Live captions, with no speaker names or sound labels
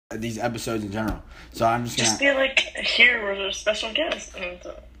these episodes in general. So I'm just Just be like, here we're a special guest. And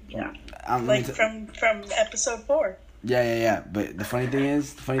yeah. From episode 4. Yeah. But the funny thing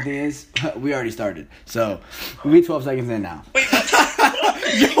is, we already started. So we 12 seconds in now. Wait, what?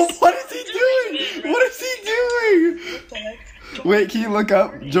 Yo, what is he doing? What is he doing? What the heck? Wait, can you look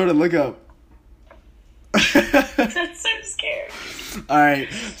up? Jordan, look up. That's so scary. All right,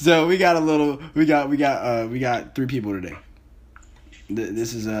 so we got 3 people today.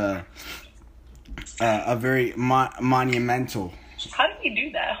 This is a very monumental. How do you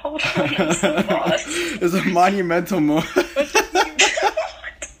do that? Hold on, I'm so lost. It's a monumental moment.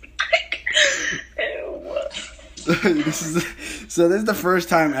 Ew. This is the first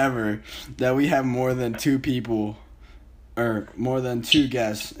time ever that we have more than 2 people, or more than 2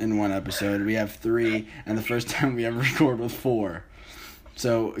 guests in one episode. We have 3, and the first time we ever record with 4.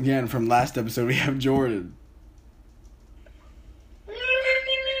 So again, from last episode, we have Jordan.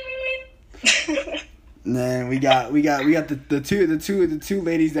 And then we got the two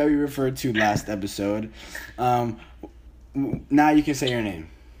ladies that we referred to last episode. Now you can say your name.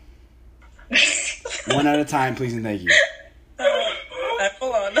 One at a time, please and thank you.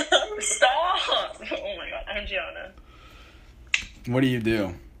 Hold on. Stop! Oh my god, I'm Gianna. What do you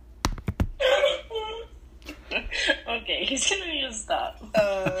do? Okay, he's gonna need to stop.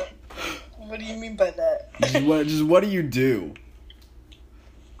 What do you mean by that? Just what do you do?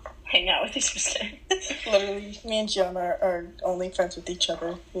 Hang out with these person. Literally, me and Gianna are only friends with each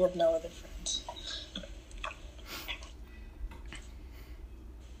other. We have no other friends.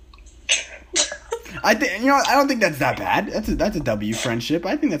 I don't think that's that bad. That's a W friendship.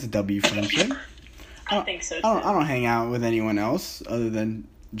 I think that's a W friendship. I think so too. I don't hang out with anyone else other than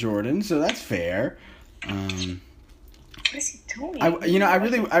Jordan, so that's fair. What is he doing?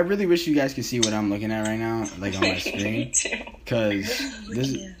 I really wish you guys could see what I'm looking at right now, like on my Me screen, too. because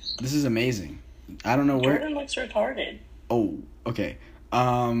this is amazing. I don't know where. Jordan looks retarded. Oh, okay.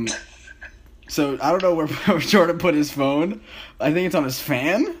 So I don't know where Jordan put his phone. I think it's on his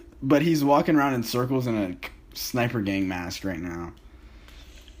fan, but he's walking around in circles in a sniper gang mask right now,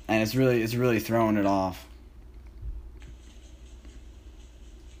 and it's really throwing it off.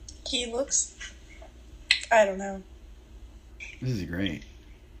 He looks... I don't know. This is great.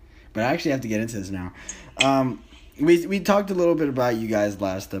 But I actually have to get into this now. We talked a little bit about you guys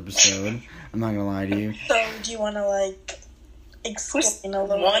last episode. I'm not gonna lie to you. So, do you want to, explain a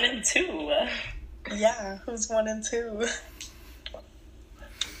little... 1 and 2. Yeah, who's 1 and 2?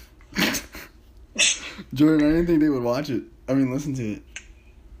 Jordan, I didn't think they would watch it. I mean, listen to it.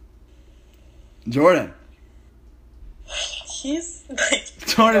 Jordan. He's,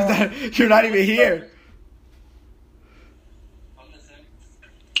 Jordan, you're not even here.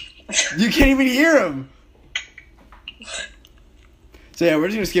 You can't even hear him. So yeah, we're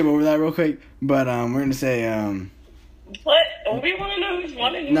just gonna skip over that real quick. But we're gonna say What? We want to know who's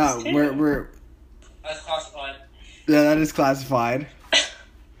 1 and who's 2. we're That's classified. Yeah, that is classified.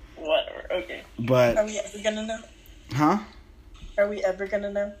 Whatever. Okay. But are we ever gonna know? huh? Are we ever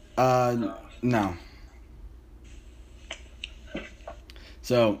gonna know? No.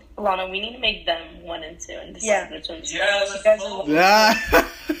 So Lana, we need to make them 1 and 2 and decide which one's Yeah, You guys are... yeah.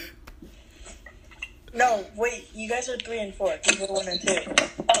 No, wait, you guys are 3 and 4. People are 1 and 2.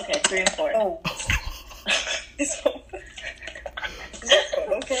 Okay, 3 and 4. Oh.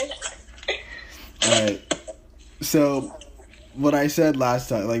 Okay. Alright. So what I said last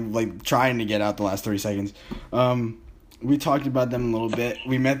time, like trying to get out the last 30 seconds, we talked about them a little bit.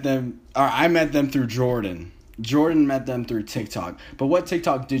 I met them through Jordan. Jordan met them through TikTok. But what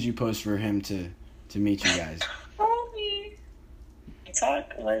TikTok did you post for him to meet you guys?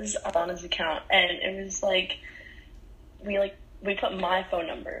 TikTok was on his account, and it was we put my phone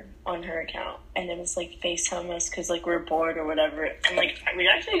number on her account, and it was FaceTime us because we were bored or whatever, and we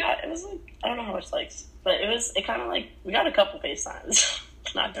actually got, it was I don't know how much likes, but it kind of we got a couple FaceTimes.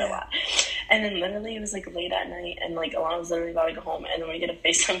 Not gonna lie. And then literally it was late at night, and Alana was literally about to go home, and then we get a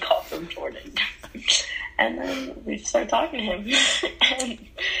FaceTime call from Jordan. And then we started talking to him.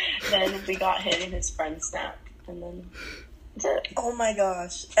 And then we got him and his friend Snap. And then that's it. Oh my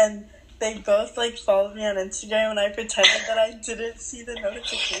gosh. And they both followed me on Instagram, and I pretended that I didn't see the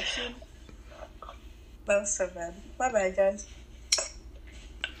notification. That was so bad. My bad, guys.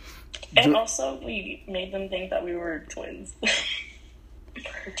 And also we made them think that we were twins.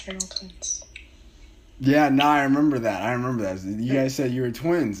 Fraternal twins. Yeah, I remember that. You guys said you were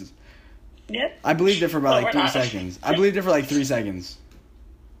twins. Yep. I believed it for about 3 not. seconds. I believed it for 3 seconds.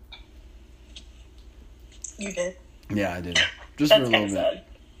 You did? Yeah, I did. Just That's for a little bit. sad.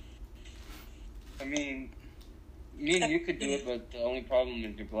 I mean, Me and you could do it, but the only problem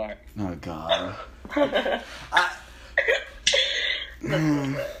is you're black. Oh God.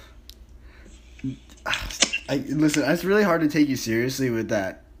 Listen. It's really hard to take you seriously with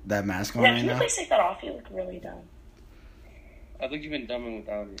that mask on Yeah, right can you now. please take that off? You look really dumb. I think you've been dumbing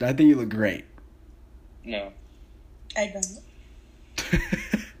without it. I think you look great. No. I don't.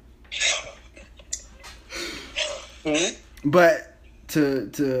 But to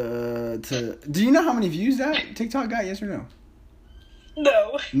do you know how many views that TikTok got? Yes or no?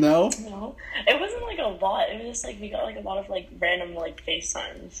 No. No. No, it wasn't like a lot. It was just like we got like a lot of like random like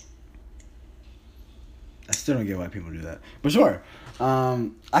FaceTimes. I still don't get why people do that. But sure. I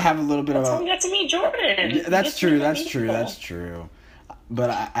have a little bit That's of how we got to meet Jordan. Yeah, that's true. That's true. People. That's true. But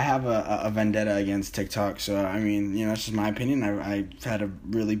I have a vendetta against TikTok. So I mean, you know, that's just my opinion. I've had a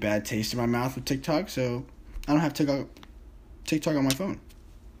really bad taste in my mouth with TikTok. So I don't have TikTok on my phone.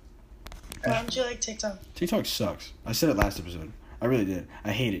 Why don't you like TikTok? TikTok sucks. I said it last episode. I really did.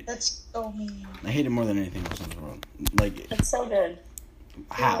 I hate it. That's so mean. I hate it more than anything else in the world. Like, It's so good.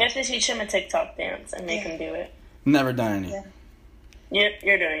 how? You have to teach him a TikTok dance and make him do it. Never done any. Yeah.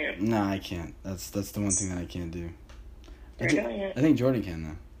 You're doing it. No, I can't. That's the one thing that I can't do. You're doing it. I think Jordan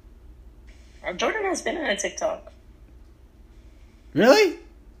can though. Jordan has been in a TikTok. Really?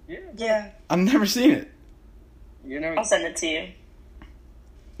 Yeah. I've never seen it. You never. I'll send it to you.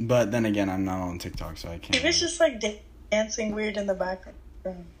 But then again, I'm not on TikTok, so I can't. He was just like dancing weird in the background.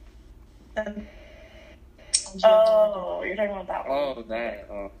 And Oh, you're talking about that one. Oh, that.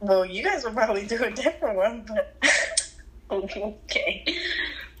 Oh. well, you guys would probably do a different one, but Okay.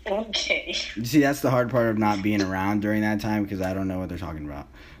 Okay. You see, that's the hard part of not being around during that time because I don't know what they're talking about.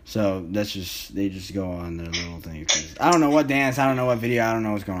 So they just go on their little thing. I don't know what dance, I don't know what video, I don't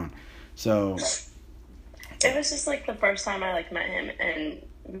know what's going on. So It was just like the first time I like met him and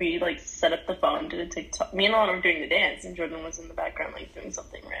we like set up the phone, did a TikTok. Me and Alana were doing the dance and Jordan was in the background like doing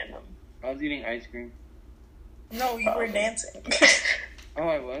something random. I was eating ice cream. no, you were dancing. Oh,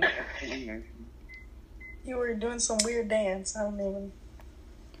 I was? I was eating ice cream. You were doing some weird dance. I don't even.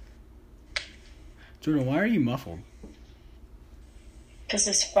 Jordan, why are you muffled? Because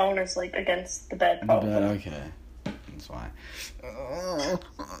his phone is like against the bed. But, okay, that's why.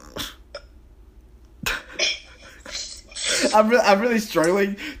 I'm really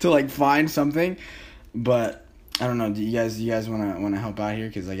struggling to like find something, but I don't know. Do you guys want to help out here?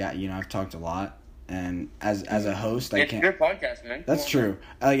 Because I've talked a lot, and as a host, I It's can't. your podcast, man. That's true.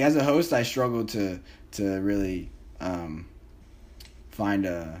 Like as a host, I struggle to really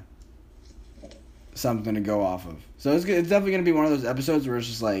find something to go off of. So it's definitely gonna be one of those episodes where it's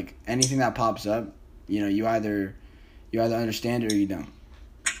just like anything that pops up, you either understand it or you don't.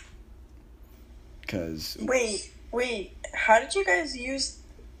 Cause Wait. How did you guys use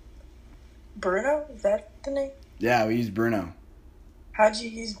Bruno? Is that the name? yeah, we use Bruno. How'd you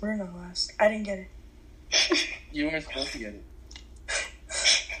use Bruno last? I didn't get it. You weren't supposed to get it.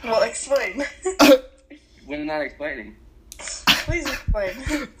 Well, explain. We're not explaining. Please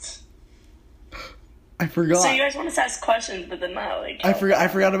explain. I forgot. So you guys want us to ask questions, but then not like. I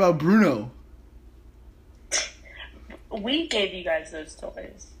forgot about Bruno. We gave you guys those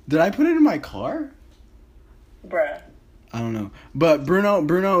toys, Did I put it in my car? bruh. I don't know. But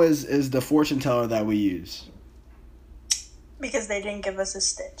Bruno is the fortune teller that we use. Because they didn't give us a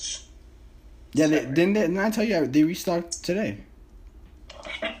Stitch. Yeah, didn't I tell you they restocked today?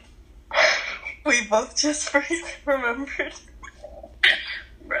 We both just remembered.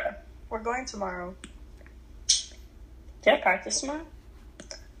 Bruh. We're going tomorrow. Do you have practice tomorrow?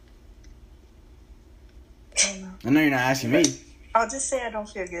 I don't know. I know you're not asking me. I'll just say I don't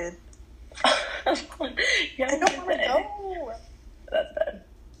feel good. I I don't want to go. That's bad.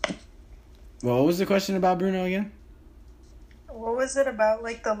 Well, what was the question about Bruno again? What was it about?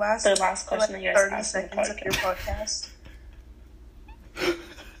 Like the last question that you guys 30 asked in the seconds of your podcast.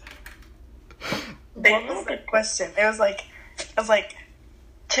 They What was the question? It was like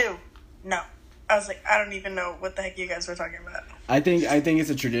 2. No. I was like, I don't even know what the heck you guys were talking about. I think it's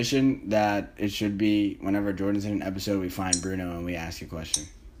a tradition that it should be whenever Jordan's in an episode, we find Bruno and we ask a question.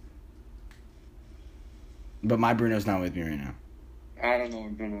 But my Bruno's not with me right now. I don't know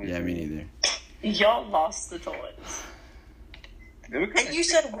what Bruno is. Yeah, me neither. Y'all lost the toys. And you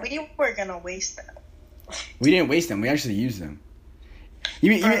said we were gonna waste them. We didn't waste them. We actually used them. You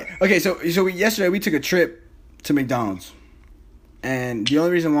mean okay? So yesterday we took a trip to McDonald's, and the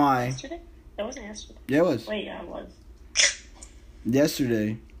only reason why. Yesterday? It wasn't yesterday. Yeah, it was. Wait, yeah, it was.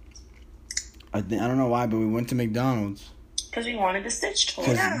 Yesterday. I don't know why, but we went to McDonald's Because we wanted the Stitch toy.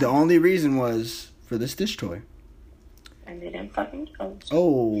 because the only reason was for the Stitch toy. and they didn't fucking go.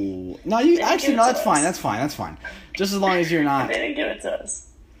 Oh no, you They actually give no. it to That's fine. us. That's fine. Just as long as you're And not. they didn't give it to us.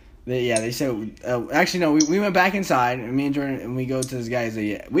 They said. Actually, no. We went back inside, and me and Jordan, and we go to this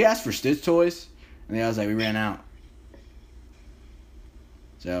guy. We asked for Stitch toys, and I was like, we ran out.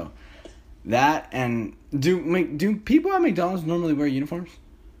 So, that and do people at McDonald's normally wear uniforms?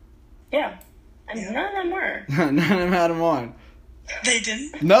 Yeah. And none of them were. None of them had them on. They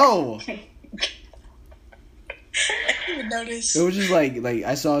didn't. No. I didn't even notice. It was just like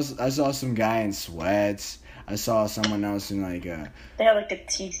I saw some guy in sweats. I saw someone else in like They had like a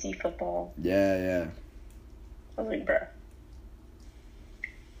TC football. yeah. I was like, bruh.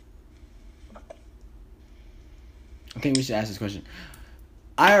 I think we should ask this question.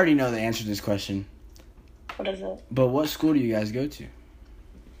 I already know the answer to this question, What is it? but what school do you guys go to?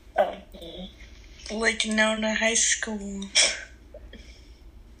 Oh. Like Nona High School.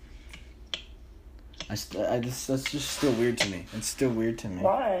 That's just still weird to me. It's still weird to me.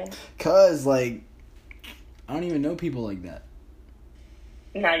 Why? Cause like I don't even know people like that.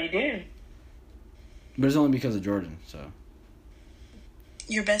 Now you do. But it's only because of Jordan, so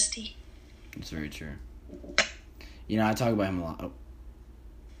Your bestie. it's very true. You know, I talk about him a lot. Oh.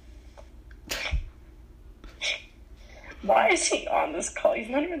 Why is he on this call? He's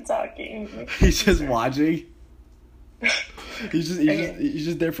not even talking. He's just watching. He's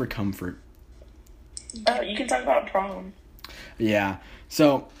just there for comfort. Oh, you can talk about prom. Yeah.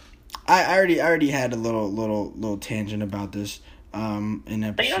 So I already had a little tangent about this in But you don't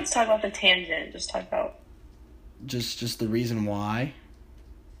episode. have to talk about the tangent. Just talk about... Just the reason why.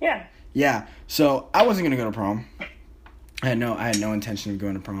 Yeah. Yeah. So I wasn't gonna go to prom. I had no intention of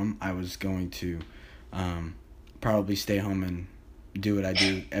going to prom. I was going to probably stay home and do what I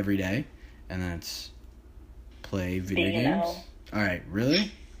do every day, and that's play video Being an games. L. All right,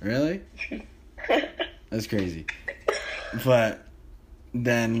 really? That's crazy. But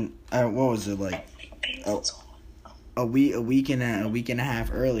then, what was it like? A week and a half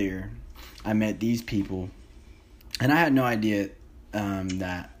earlier, I met these people, and I had no idea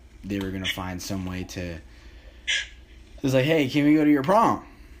that they were gonna find some way to. It was like, hey, can we go to your prom?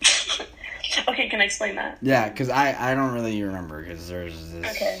 Okay, can I explain that? Yeah, because I don't really remember because there's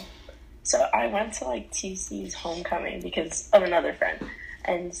this. Okay. So I went to like TC's homecoming because of another friend.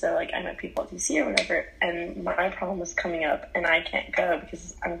 And so like I met people at TC or whatever, and my prom was coming up and I can't go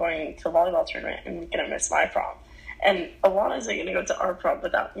because I'm going to a volleyball tournament and I'm gonna miss my prom. And Alana's like gonna go to our prom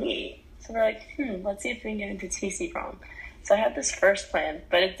without me. So we're like, let's see if we can get into TC prom. So I had this first plan,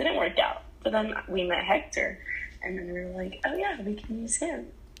 but it didn't work out. But then we met Hector, and then we were like, oh yeah, we can use him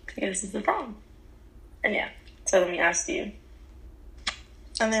to get us to the prom. And yeah, so then we asked you.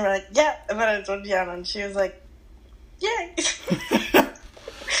 And they were like, yeah. And then I told Gianna, and she was like, yay.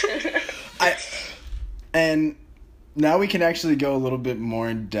 And now we can actually go a little bit more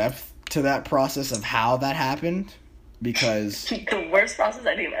in depth to that process of how that happened, because The worst process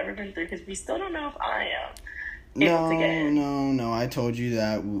I think I've ever been through, because we still don't know if I am able to get in. no, I told you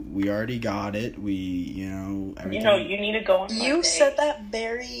that we already got it. Everything. You know, you need to go on You Monday. said that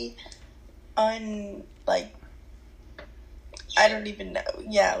very I don't even know.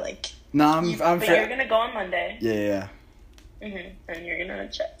 Yeah, like. No, I'm But you're gonna go on Monday. Yeah. And you're gonna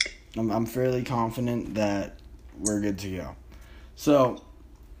check. I'm fairly confident that we're good to go. So,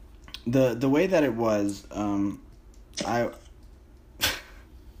 the way that it was, I'm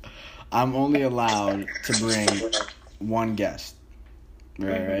only allowed to bring one guest,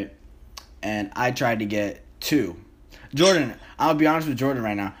 right? And I tried to get two. Jordan, I'll be honest with Jordan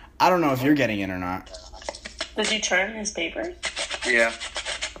right now. I don't know if you're getting in or not. Did you turn his papers? Yeah.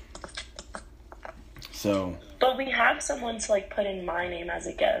 So. But we have someone to like put in my name as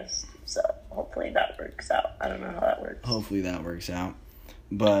a guest, so hopefully that works out. I don't know how that works. Hopefully that works out.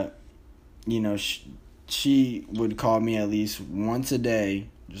 But, she would call me at least once a day,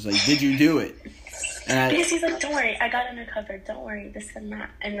 just like, did you do it? And Because he's like, don't worry, I got undercover, don't worry, this and that.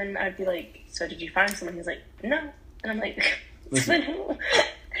 And then I'd be like, so did you find someone? He's like, no. And I'm like, Listen, who?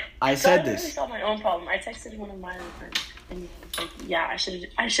 I So said I literally this. solved my own problem. I texted one of my other friends, and he was like, yeah, I should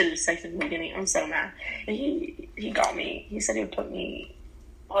have just texted in the beginning. I'm so mad. And he got me. He said he would put me,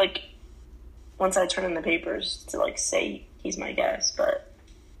 like, once I turn in the papers to, like, say he's my guest, but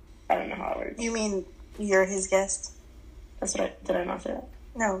I don't know how it works. You mean you're his guest? That's what did I not say that?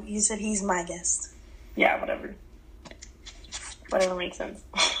 No, you said he's my guest. Yeah, whatever. Whatever makes sense.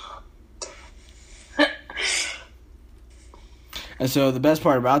 And so the best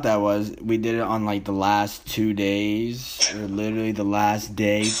part about that was we did it on like the last 2 days, or literally the last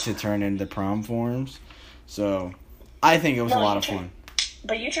day to turn in the prom forms. So I think it was a lot of fun.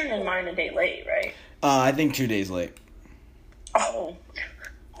 But you turned in mine a day late, right? I think 2 days late. Oh.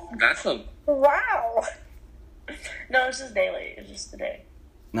 That's a Wow. No, it's just daily. It's just a day.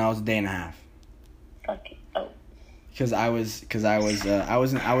 No, it was a day and a half. Fuck it. Oh. I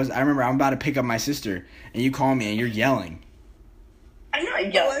remember I'm about to pick up my sister, and you call me and you're yelling. I'm not I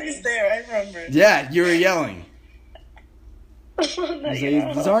yelling. was there. I remember. Yeah, you were yelling. No,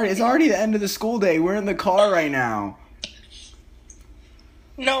 It's already the end of the school day. We're in the car right now.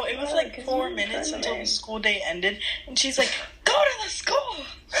 No, it was Oh, like 'cause 4 you minutes were until the Sunday. school day ended, and she's like, "Go to the school."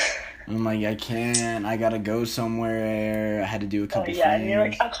 I'm like, I can't. I gotta go somewhere. I had to do a Oh, couple yeah, things. and you're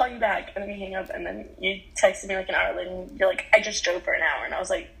like, I'll call you back. And then you hang up, and then you texted me like an hour later, and you're like, I just drove for an hour. And I was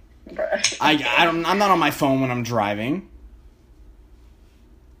like, bruh. I'm not on my phone when I'm driving.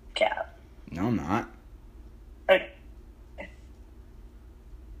 Cap. No, I'm not. Okay.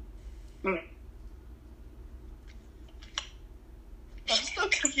 Mm. I'm still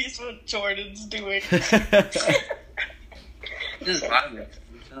confused what Jordan's doing. just vibrant.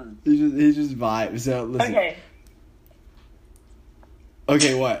 he just vibes. So listen.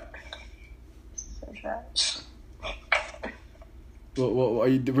 Okay, what? So trash. What were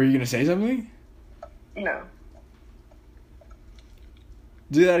you gonna say something? No.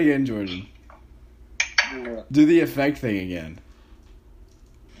 Do that again, Jordan. Do the effect thing again.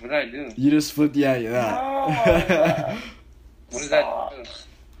 What did I do? You just flipped. Yeah. No. What does Stop. that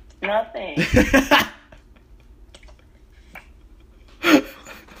do? Nothing.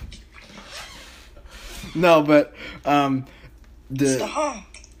 No, but the Stop.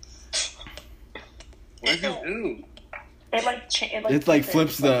 What did you do? It like it like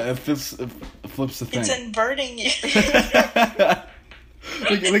flips the flips the thing. It's inverting you.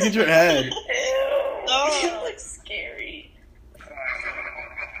 look at your head. Ew. Oh. It looks scary.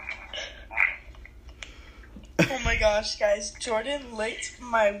 Oh my gosh, guys! Jordan licked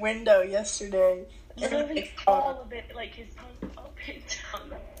my window yesterday. Literally all of it, like his tongue up and down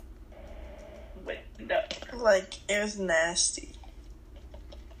the window. Like, it was nasty.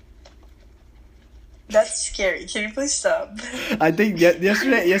 That's scary. Can you please stop? I think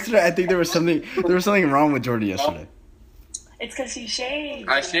yesterday I think there was something wrong with Jordan yesterday. It's because he shaved.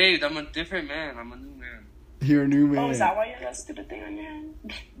 I shaved. I'm a different man. I'm a new man. You're a new man. Oh, is that why you have that stupid thing on your head?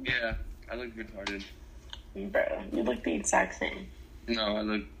 Yeah, I look retarded. Bro, you look the exact same. No, I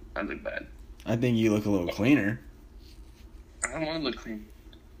look bad. I think you look a little cleaner. I don't want to look clean.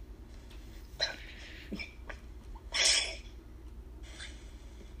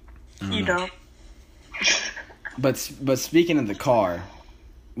 You don't. But speaking of the car,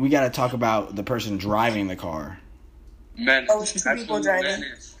 we got to talk about the person driving the car. Menace. Oh, two people Absolute driving.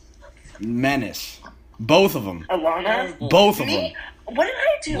 menace. Menace. Both of them. Alana? Both of them. Me? What did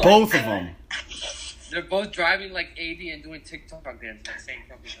I do? Both of them. They're both driving like 80 and doing TikTok dance at the same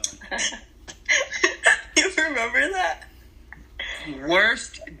fucking time. You remember that?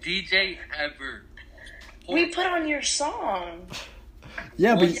 Worst DJ ever. We put on your song.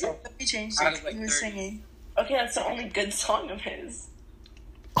 Yeah, Well, but Let me change Out it. of, like, He was 30. singing. Okay, that's the only good song of his.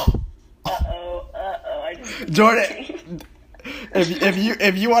 Oh. Uh-oh. I just... Jordan,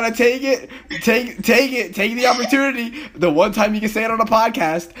 if you want to take the opportunity. The one time you can say it on a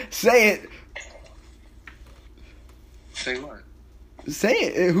podcast, say it. Say what? Say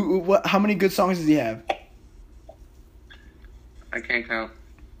it. What? How many good songs does he have? I can't count.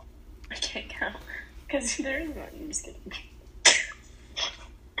 I can't count. Because there is none. I'm just kidding.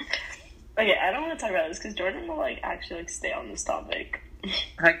 Okay, I don't want to talk about this because Jordan will, like, actually, like, stay on this topic.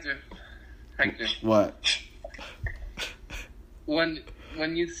 Hector. What? When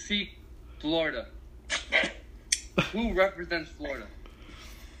you see Florida, who represents Florida?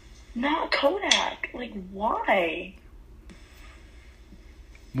 Not Kodak. Like, why?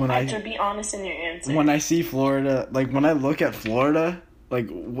 To be honest in your answer. When I see Florida, like when I look at Florida, like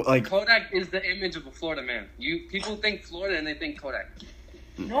Kodak is the image of a Florida man. People think Florida and they think Kodak.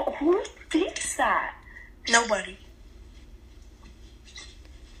 No, who thinks that? Nobody.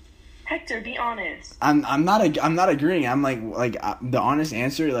 Hector, be honest. I'm not agreeing. I'm like the honest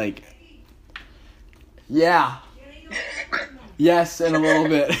answer, like, yeah, yes, and a little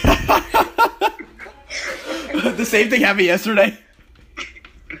bit. The same thing happened yesterday.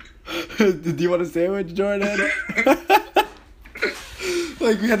 Do you want to say it, Jordan?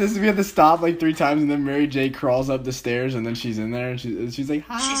 Like we had to stop like 3 times, and then Mary J crawls up the stairs, and then she's in there, and she's like,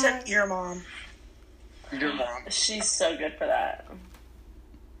 hi. She said, "Your mom." Your mom. She's so good for that.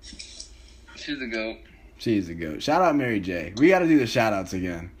 She's a goat. She's a goat. Shout out Mary J. We got to do the shout outs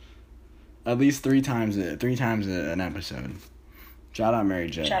again. At least 3 times an episode. Shout out Mary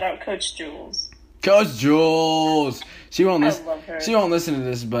J. Shout out Coach Jules. Coach Jules. She won't listen. I love her. She won't listen to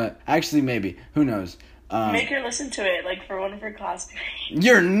this, but actually maybe. Who knows? Make her listen to it, like, for one of her classmates.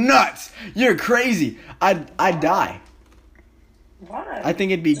 You're nuts. You're crazy. I'd die. Why? I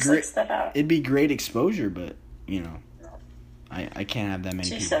think it'd be Just, great. like, step out. It'd be great exposure, but I can't have that many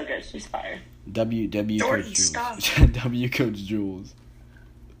She's people. so good. She's fire. W Jordan, Coach Jules. stop. W Coach Jules.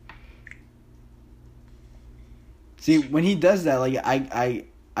 See, when he does that, like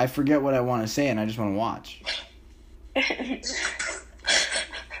I forget what I want to say and I just want to watch.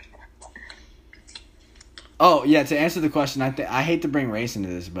 Oh yeah, to answer the question, I hate to bring race into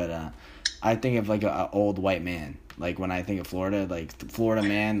this, but I think of like a old white man. Like when I think of Florida, like Florida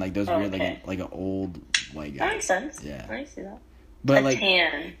man, like those weird like an old white guy. That makes sense. Yeah. I see that. But a like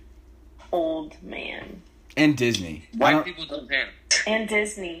tan old man. and Disney. White people don't tan. And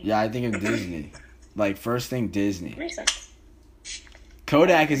Disney. Yeah, I think of Disney. Like first thing Disney. Makes sense.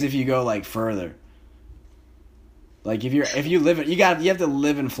 Kodak is if you go like further. Like if you live in you have to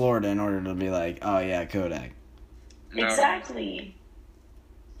live in Florida in order to be like, oh yeah, Kodak. No. Exactly.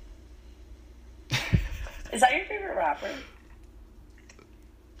 Is that your favorite rapper?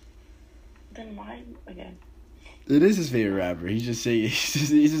 Then why again? It is his favorite rapper. He's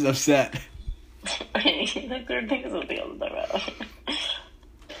just upset. Like there are things that they all talk about.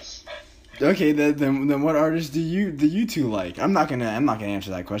 Okay, then what artists do you two like? I'm not gonna answer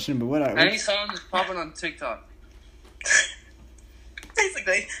that question, but what? Any song that's popping on TikTok.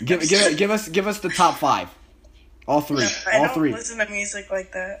 Basically. Give us the top 5. All 3. No, I All don't 3. listen to music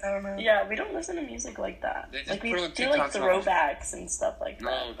like that. I don't know. Yeah, we don't listen to music like that. They just Like we put on do like TikTok songs. throwbacks and stuff like No,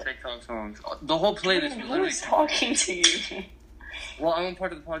 that. but- TikTok songs. The whole playlist. We literally. Who's talking to you? Well, I'm a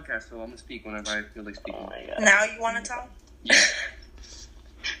part of the podcast, so I'm gonna speak whenever I feel like speaking. Oh my god. Now you want to talk? Yeah.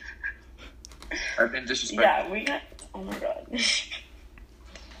 I've been disrespected. Yeah, we got. Oh my god.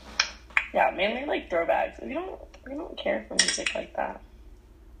 Yeah, mainly like throwbacks. We don't care for music like that.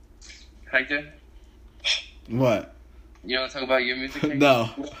 Hector, What? you want to talk about your music? Hector? No.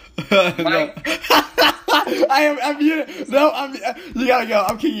 No. I'm muted. No, you gotta go.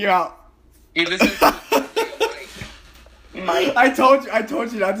 I'm kicking you out. He listens to Mike. I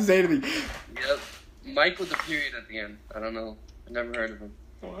told you not to say anything. Yep. Mike with a period at the end. I don't know. I never heard of him.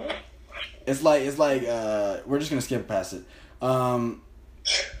 What? It's like we're just gonna skip past it.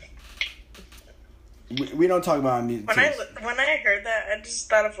 We don't talk about music. When I heard that, I just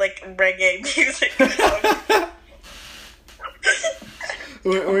thought of like reggae music.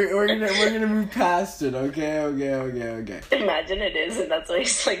 we're gonna move past it. Okay. Imagine it is, and that's why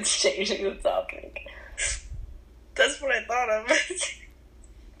he's like changing the topic. That's what I thought of.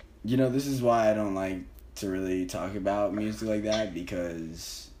 You know, this is why I don't like to really talk about music like that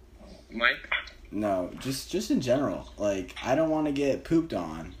because Mike? no, just in general. Like I don't want to get pooped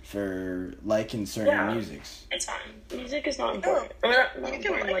on for liking certain Yeah. musics. It's fine. Music is not important. No, Not You can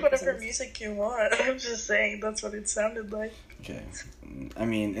important like like whatever this is. music you want. I'm just saying that's what it sounded like. Okay. I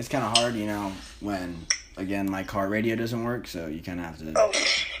mean, it's kind of hard, you know, when again my car radio doesn't work, so you kind of have to. Oh,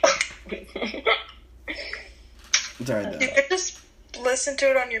 It's alright you though. could just listen to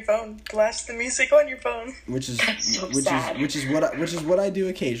it on your phone. Blast the music on your phone, Which is That's so which sad. is what I do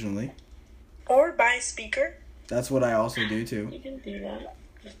occasionally. or buy a speaker. That's what I also do too. You can do that.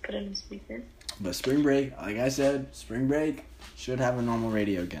 Just put in a speaker. But spring break, like I said, spring break should have a normal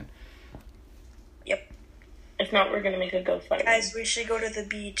radio again. If not, we're gonna make a GoFundMe. Guys, we should go to the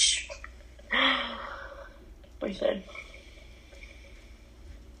beach. We should.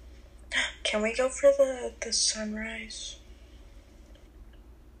 Can we go for the sunrise?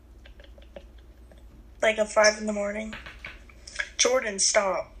 Like at 5 a.m. Jordan,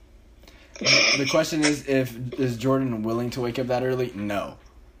 stop. The question is is Jordan willing to wake up that early? No.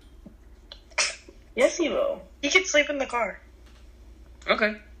 Yes, he will. You can sleep in the car.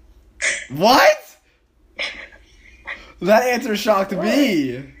 Okay. What? That answer shocked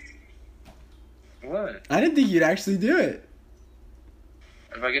me. What? I didn't think you'd actually do it.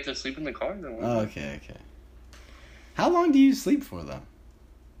 If I get to sleep in the car, then what? Oh, okay. How long do you sleep for though?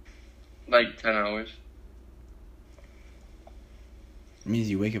 Like 10 hours. It means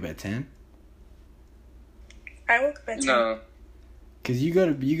you wake up at 10? I woke up at 10. No. Cause you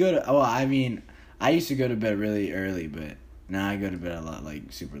go to. Well, I mean, I used to go to bed really early, but now I go to bed a lot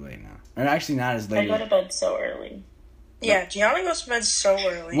like super late now. Or actually, not as I late. go to bed so early. Yeah, Gianna goes to bed so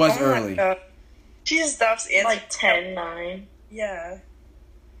early. Was Oh my early. God. She just stops answering. Like 10, 9. Yeah.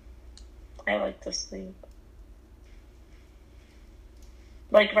 I like to sleep.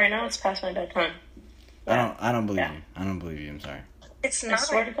 Like right now, it's past my bedtime. I don't believe Yeah. you. I don't believe you. I'm sorry. It's I not.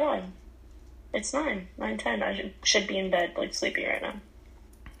 swear to God. It's 9, 10. I should be in bed, like sleeping right now.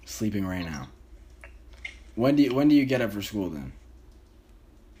 Sleeping right now. When do you get up for school then?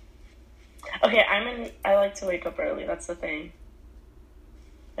 Okay, I like to wake up early. That's the thing.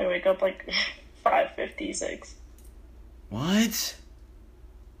 I wake up like 5:56. What?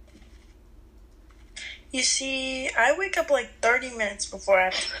 You see, I wake up like 30 minutes before I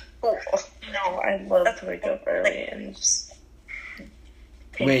have to school. No, I love to wake up early and just.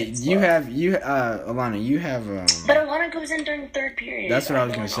 Wait, Alana, you have. But Alana goes in during the third period. That's what I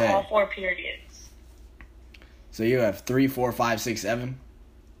was gonna say. All 4 periods. So you have 3, 4, 5, 6, 7?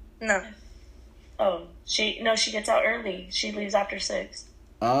 No. Oh, she gets out early. She leaves after 6.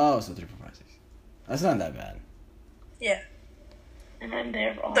 Oh, so 3, 4, 5, 6. That's not that bad. Yeah. And I'm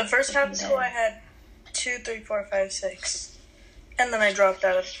there for all The first half of freaking school day. I had 2, 3, 4, 5, 6. And then I dropped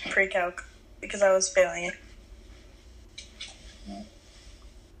out of pre-calc because I was failing it.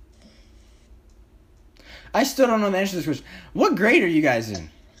 I still don't know the answer to this question. What grade are you guys in?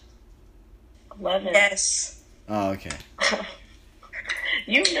 11. Yes. Oh, okay.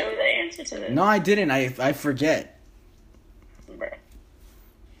 You know the answer to this. No, I didn't. I forget. Bruh.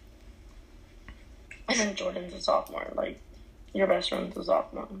 I think Jordan's a sophomore. Like, your best friend's a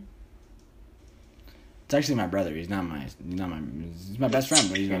sophomore. It's actually my brother. He's my best friend,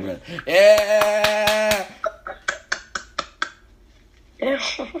 but he's my brother. Yeah! Ew.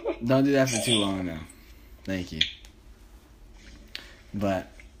 Don't do that for too long now. Thank you.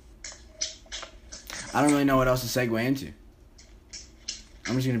 But I don't really know what else to segue into.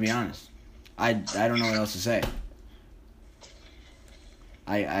 I'm just gonna be honest. I don't know what else to say.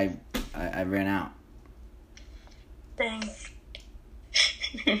 I ran out. Dang.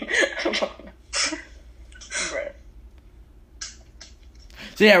 Bruh.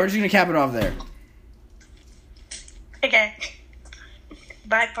 So yeah, we're just gonna cap it off there. Okay.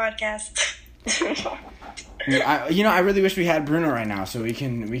 Bye, podcast. I really wish we had Bruno right now so we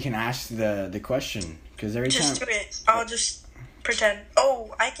can ask the question, because every Just time do it. I'll just pretend.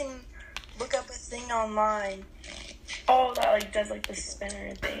 Oh, I can look up a thing online. Oh, that like does like the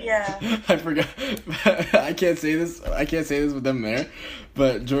spinner thing. Yeah. I forgot. I can't say this with them there,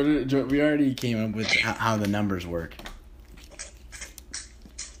 but Jordan, we already came up with how the numbers work.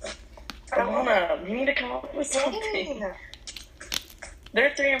 Alana, we need to come up with something.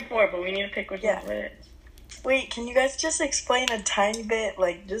 They're 3 and 4, but we need to pick which one's which. Wait, can you guys just explain a tiny bit,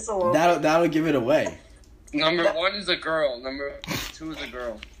 like just a little? That'll give it away. Number 1 is a girl. Number 2 is a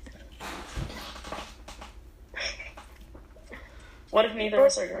girl. What if neither of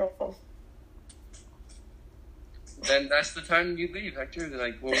us are girls? Then that's the time you leave, Hector.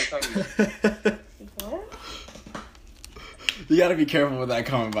 Like what we're talking about. What? You gotta be careful with that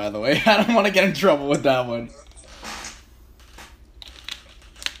comment, by the way. I don't want to get in trouble with that one.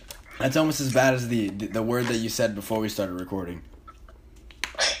 That's almost as bad as the word that you said before we started recording.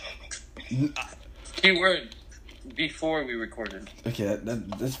 Keyword before we recorded. Okay,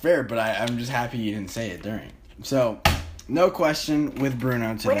 that's fair, but I'm just happy you didn't say it during. So, no question with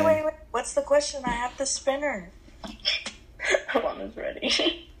Bruno today. Wait. What's the question? I have the spinner. Alana's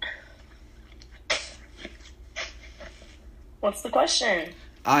ready. What's the question?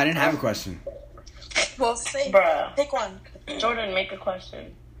 I didn't have a question. Well, say. Bruh. Pick one. Jordan, make a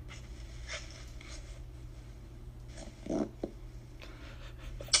question.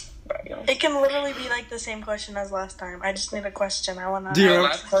 It can literally be like the same question as last time. I just need a question. I want to. Do you The know-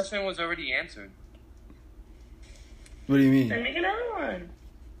 last question was already answered. What do you mean? Then make another one.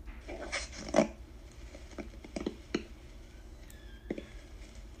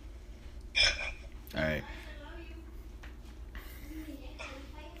 All right.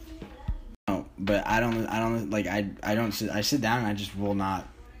 No, but I sit down and I just will not.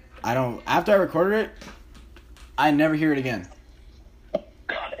 After I recorded it, I never hear it again.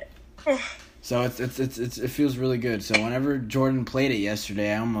 Got it. So it feels really good. So whenever Jordan played it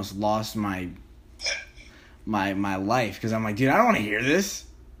yesterday, I almost lost my life, because I'm like, dude, I don't want to hear this.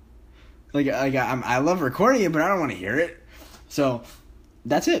 I love recording it, but I don't want to hear it. So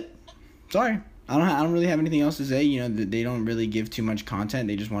that's it. Sorry, I don't really have anything else to say. You know, they don't really give too much content.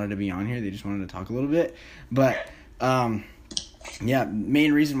 They just wanted to be on here. They just wanted to talk a little bit. But yeah,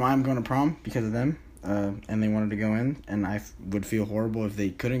 main reason why I'm going to prom, because of them. And they wanted to go in, and I would feel horrible if they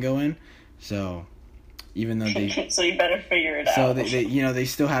couldn't go in. So, even though they, So you better figure it out. so they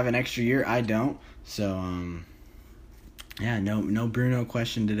still have an extra year. I don't. So, yeah, no Bruno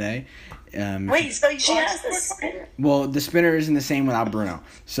question today. Wait, so She you has the spinner. Well, the spinner isn't the same without Bruno.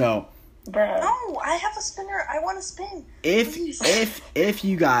 So, Bruh. No, I have a spinner. I want to spin. if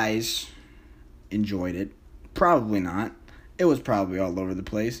you guys enjoyed it, probably not. It was probably all over the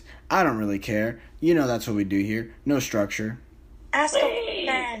place. I don't really care. You know that's what we do here. No structure. Ask Wait,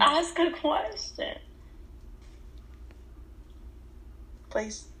 a ask a question.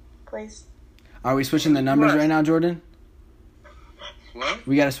 Please. Are we switching the numbers What? right now, Jordan? What?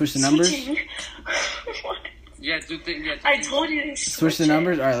 We gotta switch the numbers. Switching. What? Yeah, I told you to Switch the it.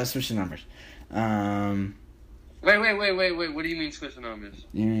 numbers. All right, let's switch the numbers. Wait. What do you mean switch the numbers?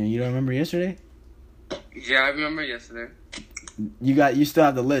 You don't remember yesterday? Yeah, I remember yesterday. You still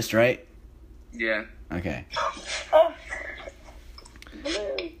have the list, right? Yeah. Okay. Oh.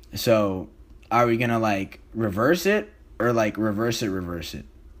 So, are we gonna like reverse it or like reverse it?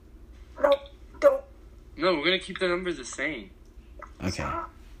 No, don't. No, we're gonna keep the numbers the same. Okay.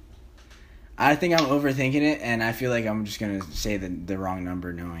 I think I'm overthinking it, and I feel like I'm just gonna say the wrong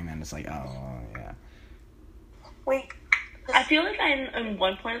number, knowing that it's like, oh yeah. Wait. I feel like in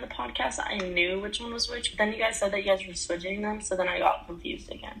one point of the podcast, I knew which one was which, but then you guys said that you guys were switching them, so then I got confused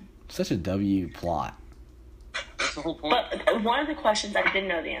again. Such a W plot. That's the whole point. But one of the questions I did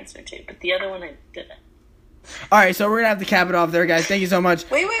know the answer to, but the other one I didn't. All right, so we're gonna have to cap it off there, guys. Thank you so much.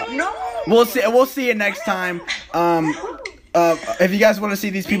 Wait. No. We'll see you next time. If you guys want to see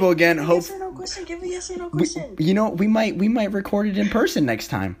these people again, hope Yes or no question. Give a yes or no question. we might record it in person next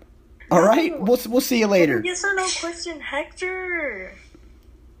time. All right, we'll see you later. Yes or no question, Hector.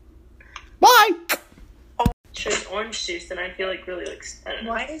 Bye. Chose orange juice, and I feel like really like I don't know.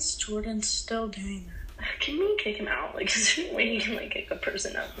 Why is Jordan still doing that? Can we kick him out? Like, is there a way you can like kick a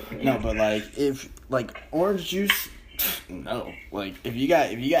person out? No, but like if like orange juice, no. Like if you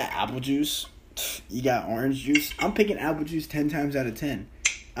got apple juice, you got orange juice. I'm picking apple juice 10 times out of 10.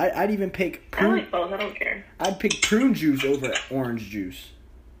 I'd even pick I prune. like both. I don't care. I'd pick prune juice over orange juice.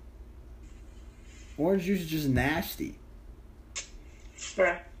 Orange juice is just nasty.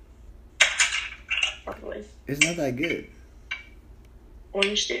 Bruh. Probably. It's not that good.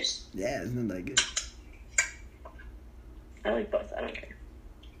 Orange juice. Yeah, it's not that good. I like both. I don't care.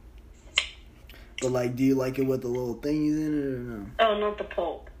 But like, do you like it with the little thingies in it or no? Oh, not the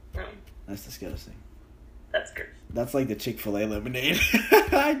pulp. No, That's disgusting. that's gross. That's like the Chick-fil-A lemonade.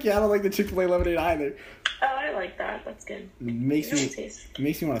 I don't like the Chick-fil-A lemonade either. Oh, I like that. That's good. It makes You don't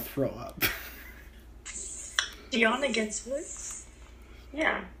me taste. want to throw up. Deanna gets it.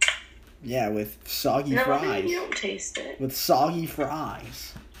 Yeah. Yeah, with soggy No, fries. you don't taste it. With soggy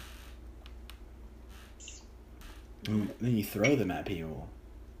fries. And then you throw them at people.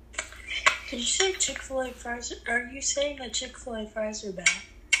 Did you say Chick-fil-A fries? Are you saying that Chick-fil-A fries are bad?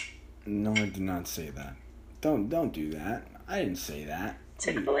 No, I did not say that. Don't do that. I didn't say that.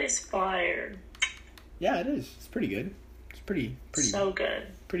 Chick-fil-A's fire. Yeah, it is. It's pretty good. It's pretty So good.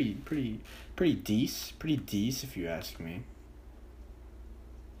 pretty decent. Pretty decent if you ask me.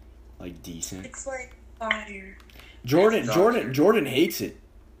 Like decent. Chick-fil-A fire. Jordan hates it.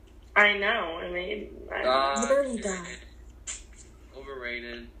 I know. I mean, Literally died.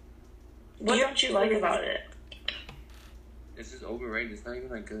 Overrated. what don't you like about it? This is overrated. It's not even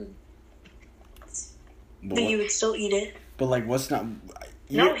that good. But, But you would still eat it. but like, what's not?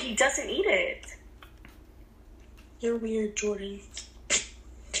 No, he doesn't eat it. You're weird, Jordan.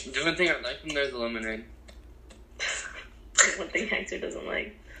 The only thing I like from there is the lemonade. One thing Hector doesn't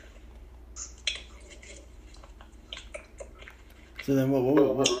like. So then, what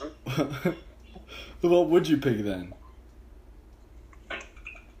would you pick then?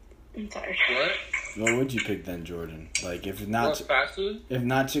 I'm sorry. What? What would you pick then, Jordan? Like, if What, not fast food?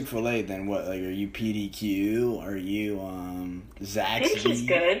 Chick-fil-A, then what? Like, are you PDQ? Are you Zaxby's? PDQ's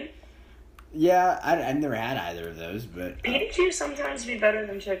good. Yeah, I've never had either of those, but PDQ sometimes be better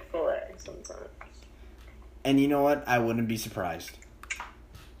than Chick-fil-A sometimes. and you know what? I wouldn't be surprised.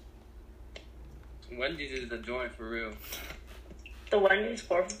 Wendy's is the joint for real. The Wendy's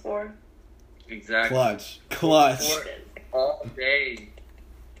 4 for 4. Exactly. Clutch. For all day.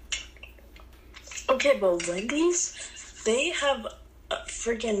 Okay, but Wendy's, they have a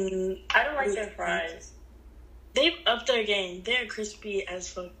freaking... I don't like their fries. They've upped their game. They're crispy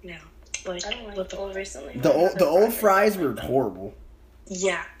as fuck now. Like, I don't like what the... old recently. The old fries were horrible.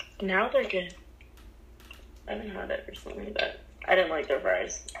 Yeah, now they're good. I haven't had it recently, but I didn't like their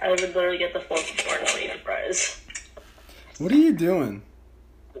fries. I would literally get the 4 for 4 and not eat the fries. What are you doing?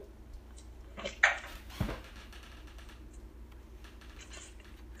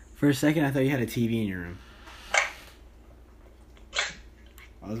 For a second, I thought you had a TV in your room.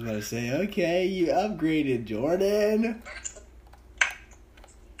 I was about to say, okay, you upgraded, Jordan.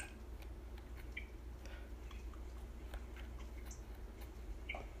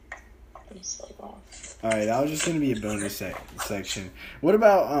 I'm so lost. All right, that was just gonna be a bonus section. What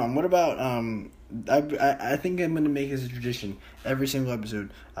about I think I'm gonna make this a tradition every single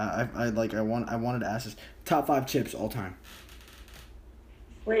episode. I wanted to ask this top 5 chips all time.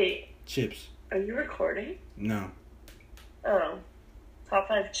 Wait, Chips? are you recording? No. Oh. Top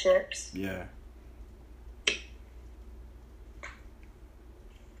 5 chips? Yeah.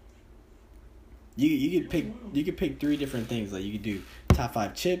 You could pick 3 different things. Like you could do top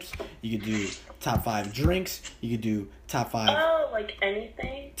 5 chips. You could do top 5 drinks. You could do top 5. Oh, like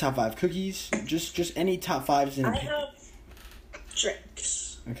anything. Top 5 cookies. Just any top 5s in. I have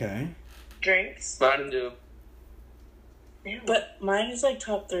drinks. Okay. Drinks. Mountain Dew. Yeah. But mine is like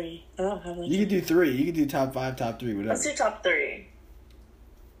top 3. I don't have like. You could do 3. You could do top 5, top 3, whatever. Let's do top 3.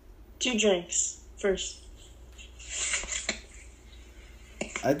 2 drinks first.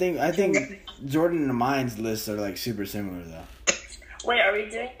 I think Jordan and mine's lists are like super similar though. Wait, are we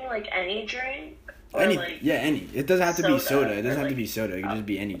doing like any drink? Or Any, like yeah, any. It doesn't have to be soda. It doesn't or, have to like, be soda. It can just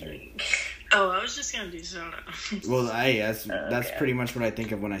be any drink. Oh, I was just gonna do soda. Well, that's Okay. pretty much what I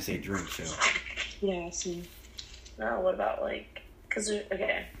think of when I say drink. So. Yeah, see. No, what about like?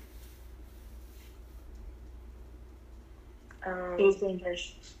 Okay. Who's going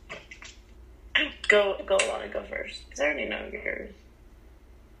first? Go on, go first. Because I already know yours.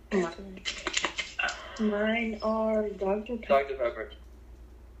 Mine are Dr. Pepper, Dr.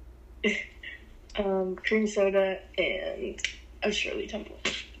 Pepper. cream soda, and a Shirley Temple.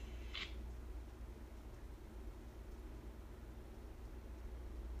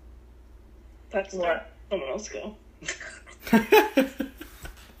 That's What? Someone else go.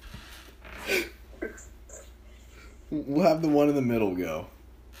 We'll have the one in the middle go.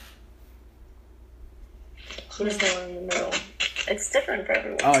 Who's the one in the middle? It's different for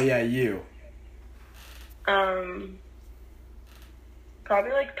everyone. Oh yeah, you.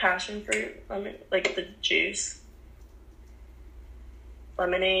 Probably like passion fruit, like the juice,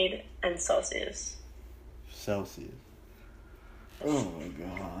 lemonade, and Celsius. Celsius. Oh my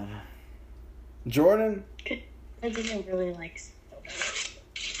god. Jordan? I didn't really like soda.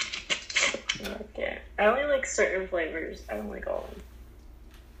 Okay. I only like certain flavors. I don't like all of them.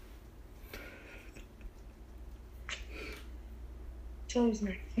 Soda's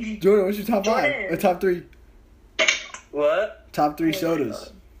nice. Jordan, what's your top 5? Jordan. Or top 3? What? Top 3 Oh my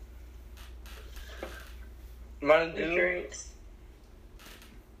sodas. God. Mountain The Dew. drinks.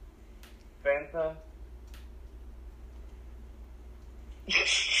 Fanta.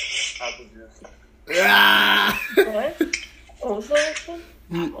 Apple juice. Ah! What? What was the last one?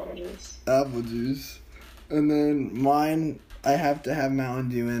 Apple juice. Apple juice. And then mine, I have to have Mountain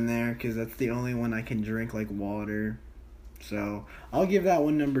Dew in there because that's the only one I can drink like water. So I'll give that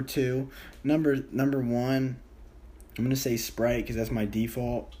one number 2. Number 1, I'm gonna say Sprite because that's my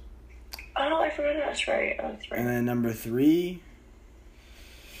default. Oh, I forgot that's right. Oh, that's right. And then number 3,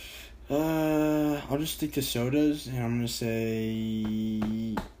 I'll just stick to sodas and I'm gonna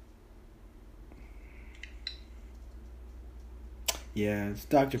say, yeah, it's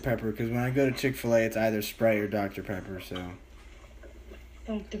Dr. Pepper because when I go to Chick-fil-A, it's either Sprite or Dr. Pepper. So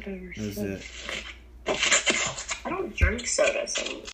Dr. Pepper. that's it. I don't drink soda, so